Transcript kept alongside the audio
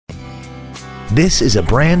This is a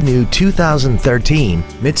brand new 2013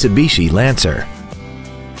 Mitsubishi Lancer.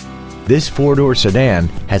 This four-door sedan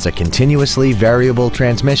has a continuously variable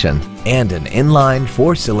transmission and an inline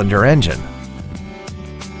four-cylinder engine.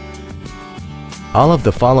 All of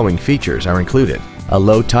the following features are included: a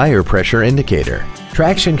low tire pressure indicator,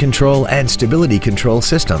 traction control and stability control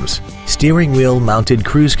systems, steering wheel mounted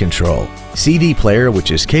cruise control, CD player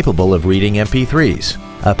which is capable of reading MP3s,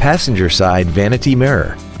 a passenger side vanity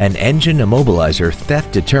mirror, an engine immobilizer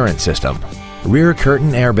theft deterrent system, rear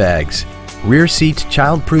curtain airbags, rear seat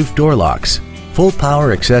child-proof door locks, full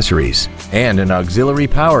power accessories, and an auxiliary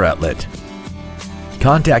power outlet.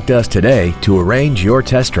 Contact us today to arrange your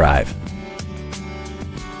test drive.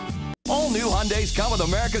 All new Hyundais come with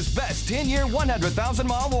America's best 10-year,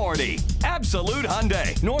 100,000-mile warranty. Absolute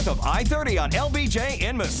Hyundai, north of I-30 on LBJ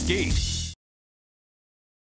in Mesquite.